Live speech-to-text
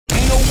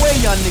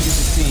y'all niggas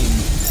have seen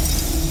me.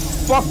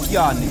 Fuck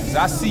y'all niggas,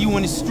 I see you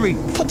in the street.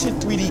 Put your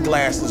 3D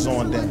glasses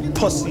on then,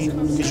 pussy,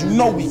 cause you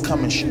know we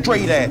coming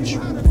straight at you.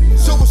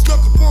 So I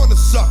stuck up on the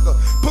sucker,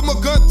 put my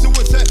gun to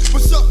his head.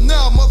 What's up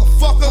now,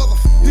 motherfucker?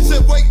 He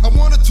said, wait, I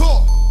wanna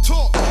talk.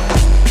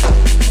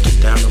 Get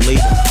down the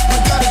leader. I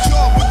got a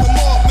job with the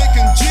mob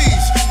making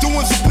G's,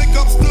 doing some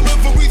pickups,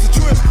 deliveries, and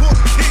transport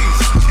keys.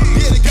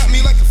 Yeah, they got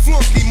me like a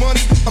flunky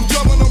money. I'm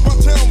driving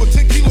around town with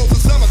 10 kilos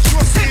inside my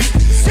trunk,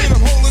 and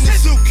I'm holding a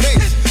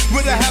suitcase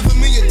with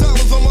 $500,000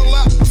 on my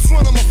lap in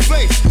front of my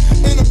face,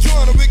 and I'm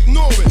trying to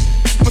ignore it.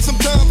 But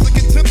sometimes I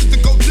get tempted to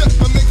go deaf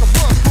and make a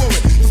run for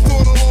it. The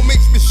thought alone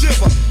makes me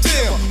shiver.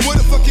 Damn, what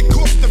if I get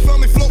caught and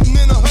found me floating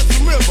in a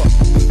Hudson River?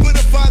 But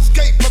if I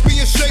escape, I'll be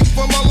in shape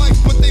for my life.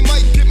 But they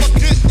might get my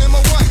kid and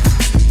my wife.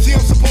 See,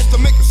 I'm supposed to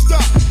make a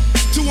stop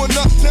to an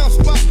uptown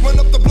spot, run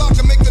up the block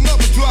and make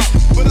another drop.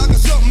 But I got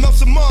something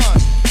else in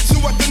mind. So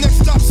at the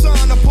next stop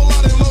sign, I pull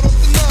out and load up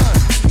the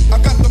 9. I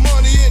got the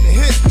money in the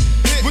hit.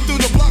 Went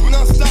through the block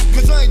non-stop,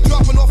 cause I ain't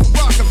dropping off a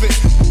rock of it.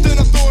 Then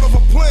I thought of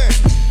a plan.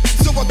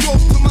 So I drove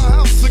to my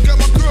house and got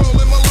my girl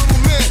and my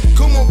little man.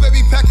 Come on,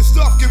 baby, pack your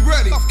stuff, get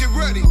ready.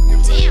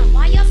 Damn,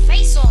 why your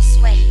face all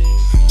sweaty?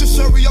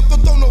 Just hurry up, don't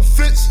throw no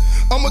fits.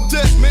 I'm a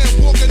dead man,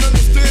 walking,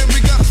 understand,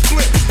 we got a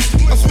split.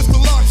 I switched the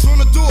locks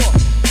on the door.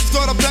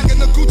 Started packing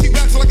the Gucci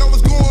bags like I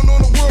was going on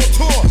a world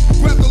tour.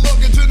 Grab the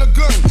luggage and the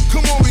gun,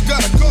 come on, we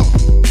gotta go.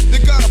 They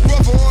got a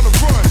brother on the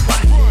run.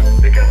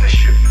 They got the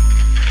shipment.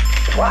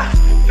 What?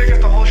 They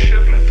got the whole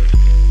shipment.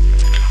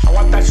 I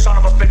want that son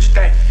of a bitch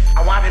dead.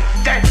 I want him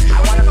dead. I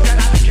want him dead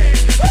out of jail.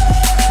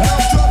 Now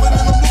I'm driving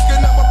and I'm looking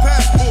at my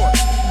passport.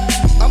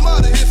 I'm out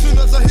of here soon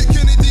as I hit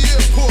Kennedy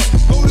Airport.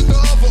 Loaded the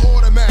other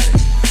automatic.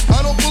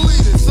 I don't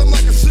believe this. I'm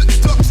like a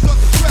sitting duck stuck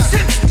in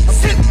traffic. I'm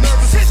getting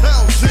nervous as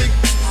hell, G.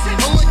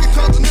 I'm like a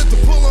continental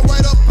pulling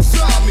right up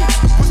beside me.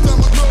 Push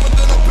down my girl and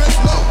then I bent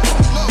low.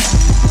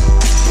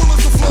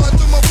 Bullets are flying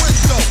through my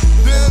window.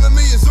 The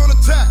enemy is on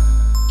attack.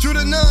 Drew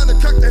the 9 to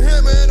cock the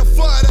hammer and I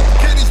fired at the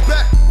kitty's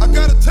back. I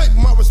gotta take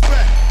my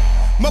respect.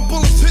 My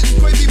bullets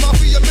hitting crazy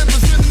mafia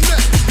members in the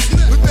neck.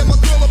 Look at my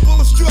girl, a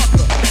bullet struck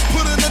her.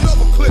 Put in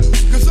another clip,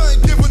 cause I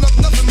ain't giving up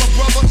nothing, my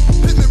brother.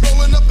 Hit me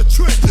rolling up the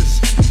trenches.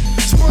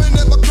 Spraying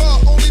at my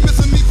car, only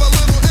missing me by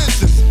little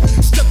inches.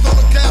 Stepped on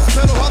the gas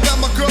pedal, I got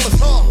my girl as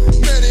harm.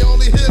 Man, they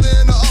only hit her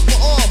in the upper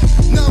arm.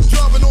 Now I'm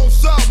driving on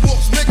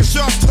sidewalks, making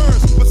sharp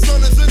turns. My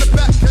son is in the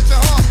back, catching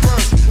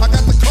heartburns. I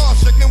got the car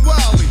shaking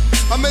wildly.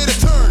 I made a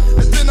turn,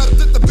 and then I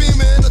did the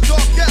beamer in a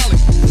dark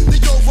alley. They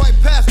drove right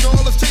past, all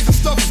this chasing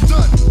stuff is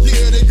done.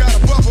 Yeah, they got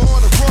a brother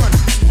on the run.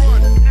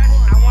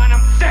 I want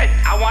him dead.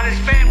 I want his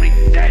family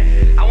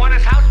dead. I want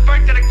his house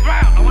burnt to the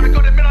ground. I want to go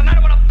to the middle of the night.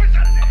 I want to piss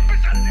on it.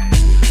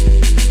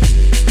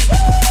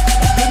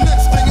 The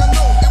next thing I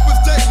know, it was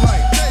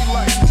daylight.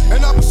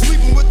 And I was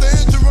sleeping with the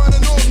engine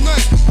running all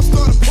night. I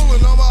started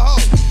pulling on my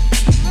hoe.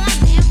 Come on,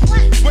 man,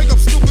 what? Wake up,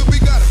 stupid, we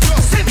gotta go.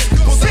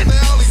 Pulled out the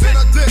alley, then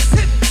I did.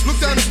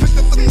 Looked down and picked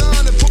up the 9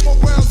 and put my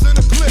rounds in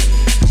the clip.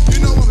 You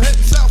know I'm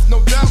heading south,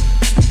 no doubt.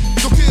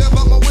 Don't care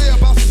about my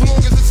whereabouts as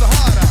long as it's a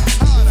hideout.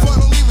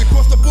 Finally, we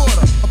crossed the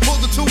border. I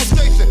pulled into a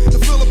station to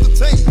fill up the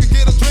tank and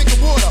get a drink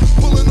of water.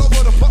 Pulling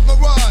over to pop my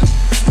ride.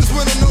 That's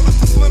when I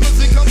noticed the slim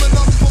limousine coming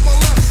up on my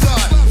left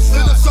side.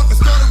 Then the sucker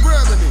started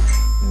grabbing me.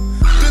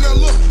 Then I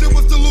looked, it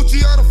was the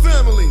Luciano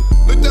family.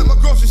 Looked at my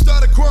girl, she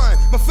started crying.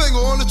 My finger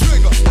on the trigger.